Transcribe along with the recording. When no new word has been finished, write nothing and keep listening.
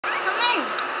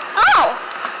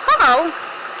Oh,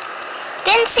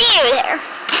 didn't see you there.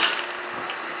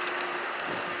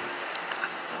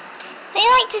 They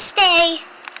like to stay.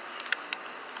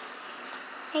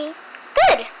 Hey,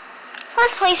 good.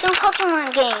 Let's play some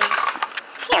Pokemon games.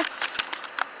 Here.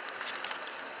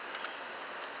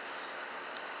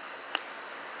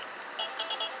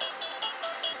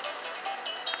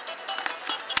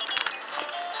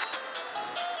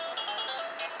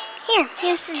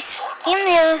 Here's this.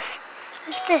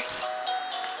 Use this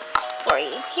for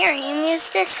you. Here, use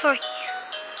this for you.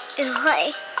 It'll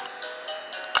play.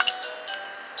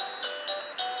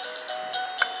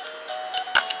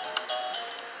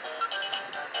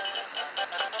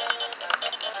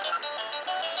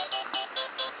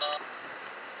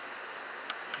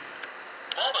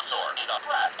 Bulbasaur is a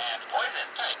flat and poison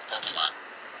type Pokemon.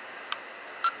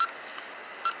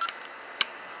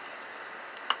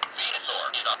 Venusaur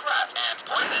is a flat and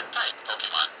poison type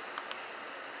Pokemon.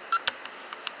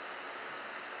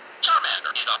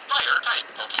 Charmander is a fire type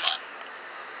Pokemon.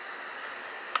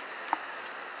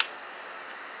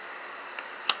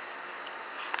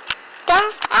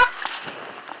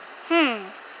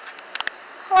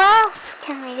 What else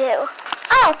can we do?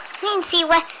 Oh, we can see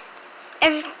what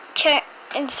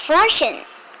its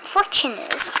fortune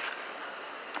is.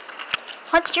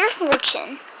 What's your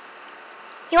fortune?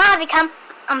 You want to become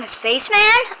a spaceman?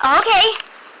 Okay,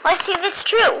 let's see if it's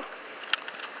true.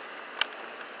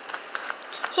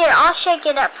 Here, I'll shake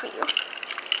it up for you.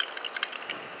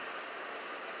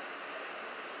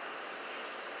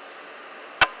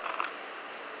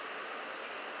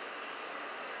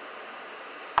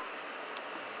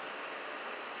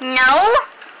 No?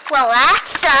 Well, that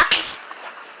sucks.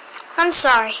 I'm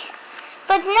sorry.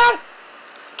 But no,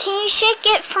 can you shake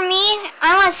it for me?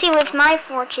 I want to see if my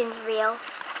fortune's real.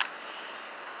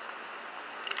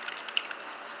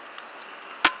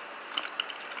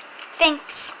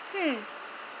 Thanks.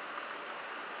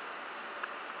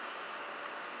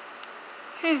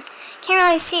 Can't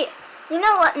really see it. You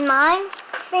know what my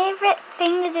favorite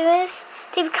thing to do is?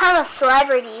 To become a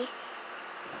celebrity.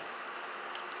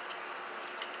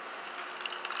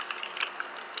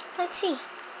 Let's see.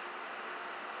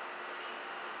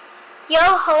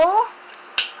 Yo-ho.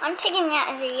 I'm taking that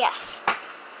as a yes.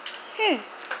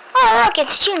 Oh, look,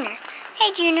 it's Junior.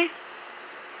 Hey, Junior.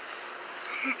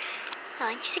 Oh,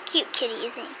 he's a cute kitty,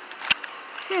 isn't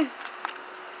he?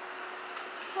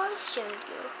 What else should we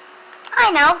do?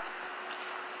 I know.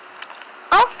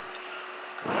 Oh.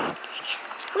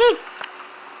 We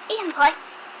can play.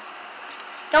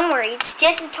 Don't worry, it's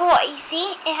just a toy.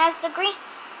 See? It has the green...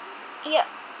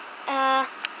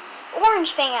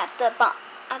 orange thing at the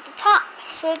top,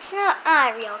 so it's not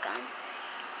a real gun.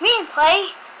 We can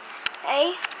play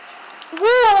a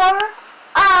War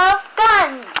of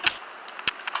Guns.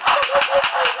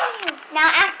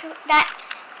 Now act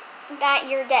that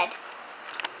you're dead.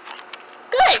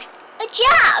 Good. Good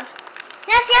job.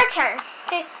 Now it's your turn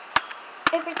to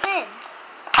pretend.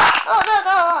 Oh.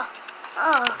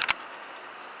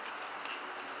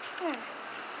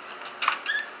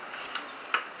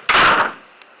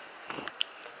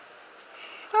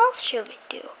 What else should we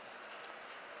do?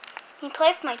 You play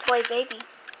with my toy baby.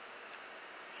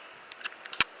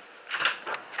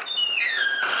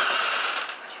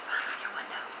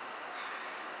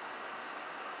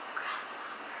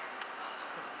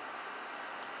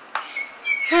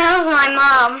 That was my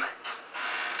mom.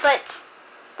 But,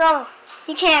 though,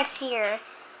 you can't see her.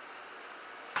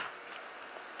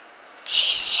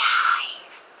 She's shy.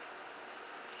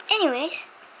 Anyways.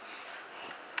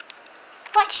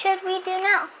 What should we do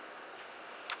now?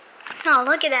 Oh,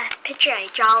 look at that picture I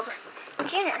drew.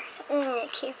 Junior, isn't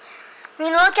it cute? I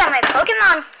mean, look at my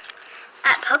Pokemon.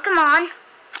 At Pokemon,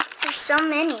 there's so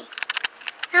many.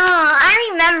 Oh, I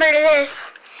remember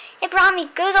this. It brought me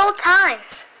good old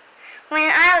times. When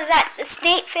I was at the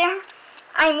state fair,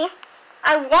 I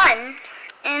won.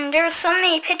 And there were so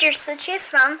many pictures to choose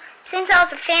from. Since I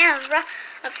was a fan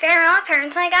of Fair and Odd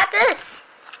Parents, I got this.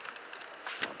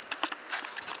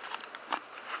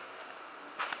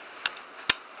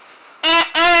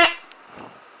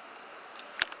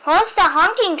 What's the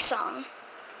honking song?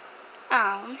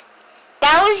 Oh,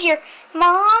 that was your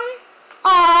mom?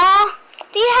 Aw,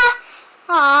 do you have...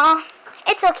 Aw,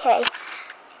 it's okay.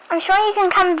 I'm sure you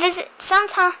can come visit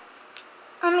sometime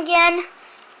again.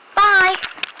 Bye.